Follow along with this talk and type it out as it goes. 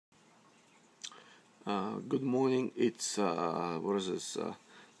Good morning. It's what is this?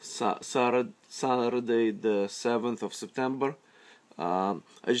 Saturday, the 7th of September. I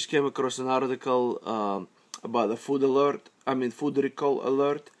just came across an article about a food recall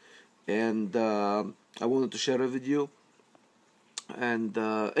alert, and I wanted to share it with you. And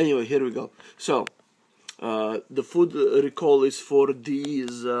anyway, here we go. So the food recall is for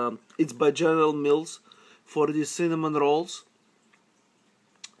these. It's by General Mills for these cinnamon rolls.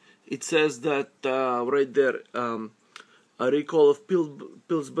 It says that right there, a recall of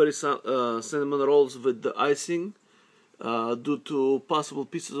Pillsbury Cinnamon Rolls with the icing due to possible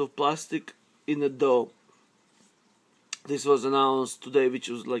pieces of plastic in the dough. This was announced today, which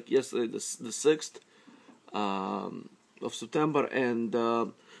was like yesterday, the 6th of September, and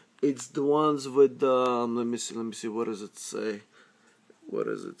it's the ones with let me see, what does it say? What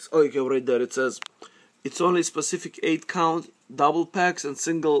is it? Oh, okay, right there it says it's only specific 8-count double packs and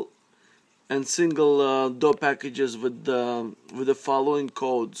single dough packages with the following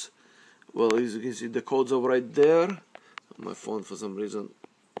codes. Well, as you can see, the codes are right there. My phone for some reason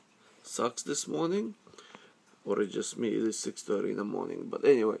sucks this morning, or it's just me. It is 6:30 in the morning. But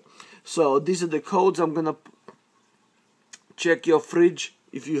anyway, so these are the codes. I'm gonna check your fridge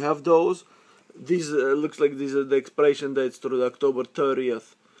if you have those. These looks like these are the expiration dates through the October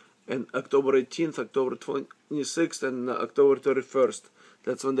 30th, and October 18th, October 26th, and October 31st.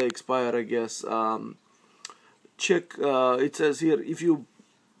 That's when they expire, I guess. Check. It says here, if you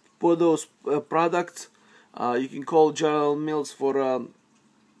put those products, you can call General Mills for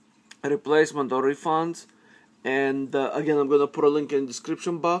replacement or refunds. And again, I'm gonna put a link in the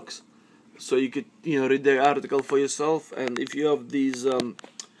description box, so you could read the article for yourself. And if you have these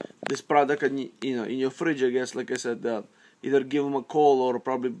this product in your fridge, I guess, like I said, either give them a call or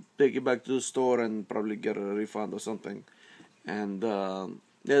probably take it back to the store and probably get a refund or something. And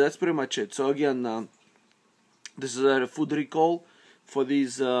yeah, that's pretty much it. So again, this is a food recall for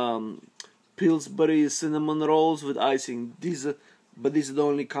these Pillsbury Cinnamon Rolls with icing. But these are the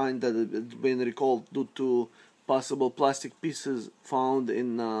only kind that it's been recalled due to possible plastic pieces found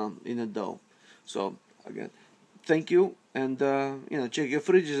in a dough. So again, thank you, and check your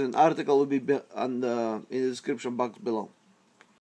fridges. An article will be in the description box below.